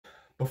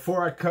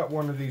Before I cut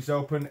one of these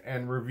open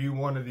and review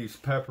one of these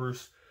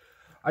peppers,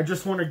 I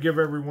just want to give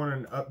everyone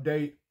an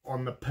update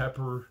on the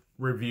pepper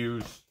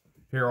reviews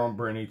here on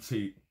Brent Eats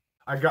Heat.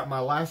 I got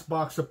my last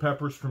box of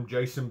peppers from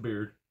Jason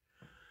Beard.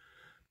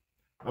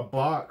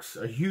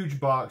 A huge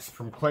box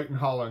from Clayton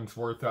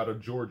Hollingsworth out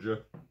of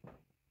Georgia.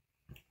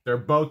 They're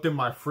both in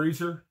my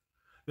freezer.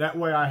 That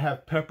way I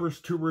have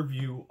peppers to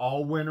review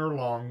all winter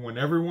long. When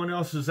everyone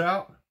else is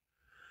out,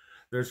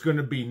 there's going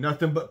to be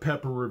nothing but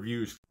pepper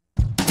reviews.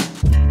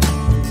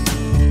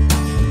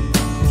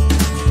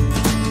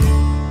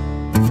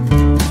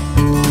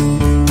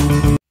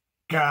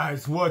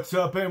 Guys, what's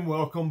up and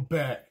welcome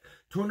back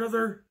to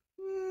another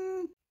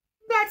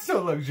not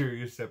so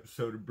luxurious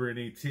episode of Brent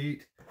Eats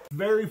Heat.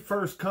 Very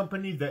first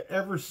company that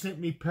ever sent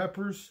me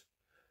peppers,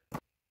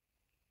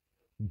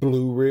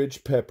 Blue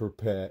Ridge Pepper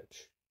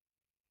Patch.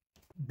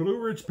 Blue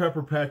Ridge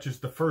Pepper Patch is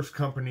the first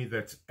company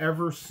that's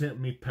ever sent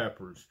me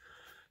peppers.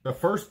 The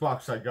first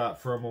box I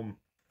got from them,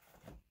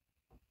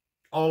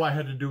 all I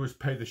had to do was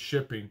pay the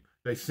shipping.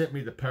 They sent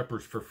me the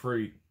peppers for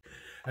free.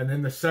 And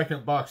then the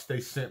second box they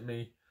sent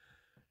me,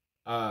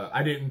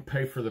 I didn't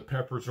pay for the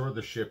peppers or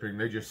the shipping.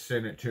 They just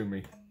sent it to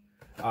me.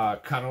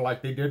 Kind of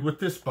like they did with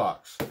this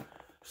box.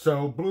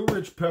 So Blue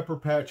Ridge Pepper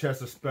Patch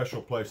has a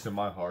special place in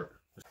my heart.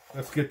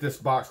 Let's get this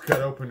box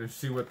cut open and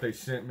see what they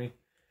sent me.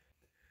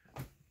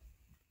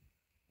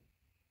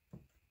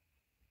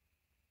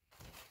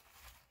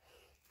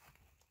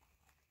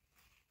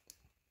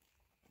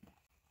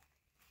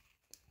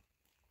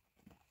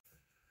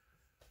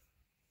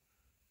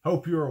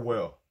 Hope you are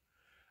well.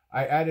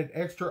 I added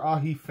extra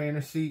ahi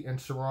fantasy and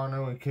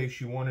serrano in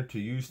case you wanted to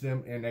use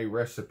them in a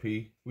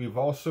recipe. We've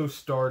also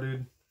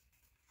started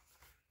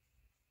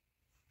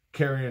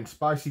carrying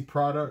spicy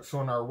products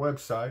on our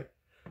website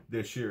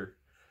this year.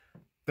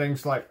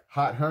 Things like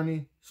hot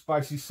honey,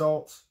 spicy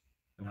salts,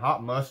 and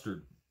hot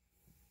mustard.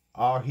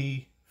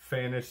 Ahi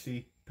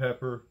fantasy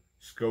pepper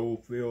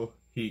Scoville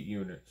heat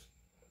units.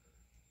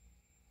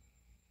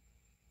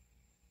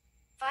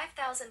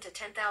 5,000 to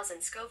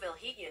 10,000 Scoville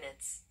heat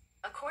units.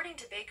 According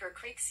to Baker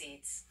Creek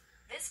Seeds,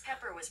 this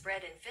pepper was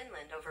bred in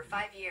Finland over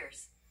 5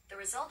 years. The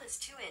result is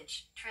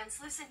 2-inch,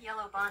 translucent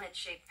yellow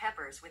bonnet-shaped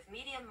peppers with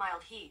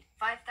medium-mild heat,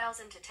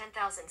 5,000 to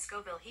 10,000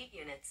 Scoville heat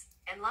units,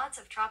 and lots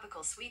of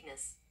tropical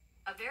sweetness.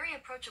 A very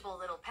approachable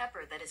little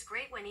pepper that is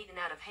great when eaten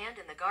out of hand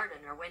in the garden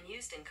or when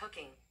used in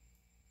cooking.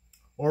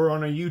 Or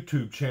on a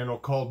YouTube channel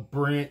called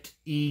Brent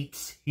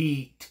Eats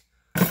Heat.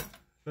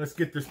 Let's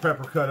get this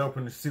pepper cut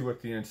open to see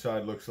what the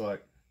inside looks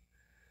like.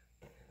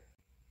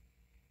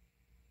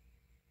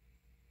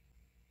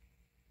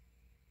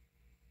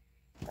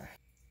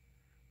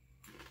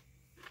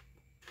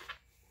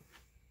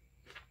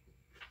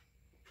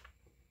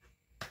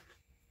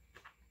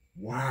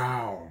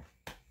 Wow.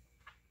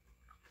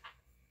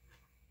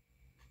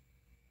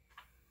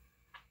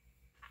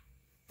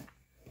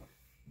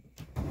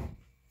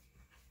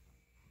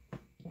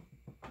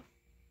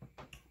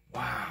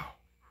 Wow.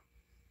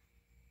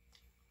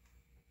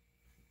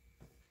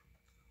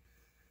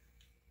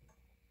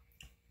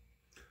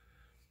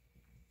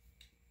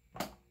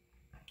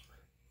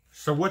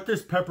 So what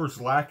this pepper's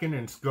lacking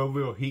in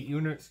Scoville heat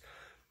units,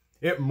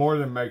 it more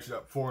than makes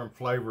up for in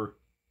flavor.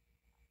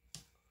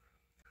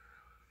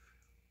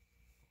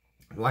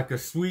 Like a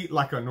sweet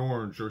like an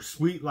orange or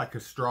sweet like a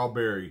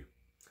strawberry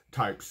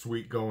type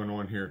sweet going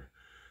on here.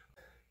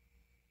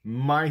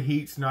 My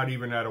heat's not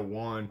even at a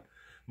 1.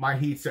 My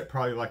heat's at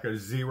probably like a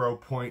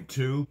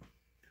 0.2.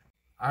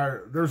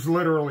 There's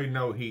literally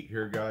no heat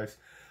here, guys.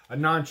 A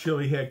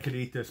non-chili head could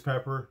eat this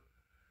pepper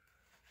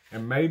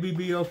and maybe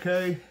be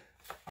okay.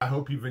 I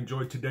hope you've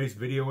enjoyed today's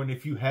video, and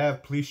if you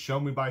have, please show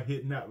me by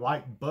hitting that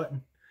like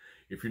button.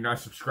 If you're not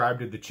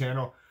subscribed to the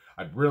channel,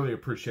 I'd really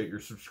appreciate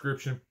your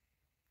subscription.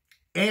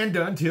 And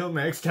until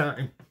next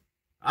time,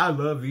 I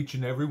love each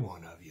and every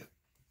one of you.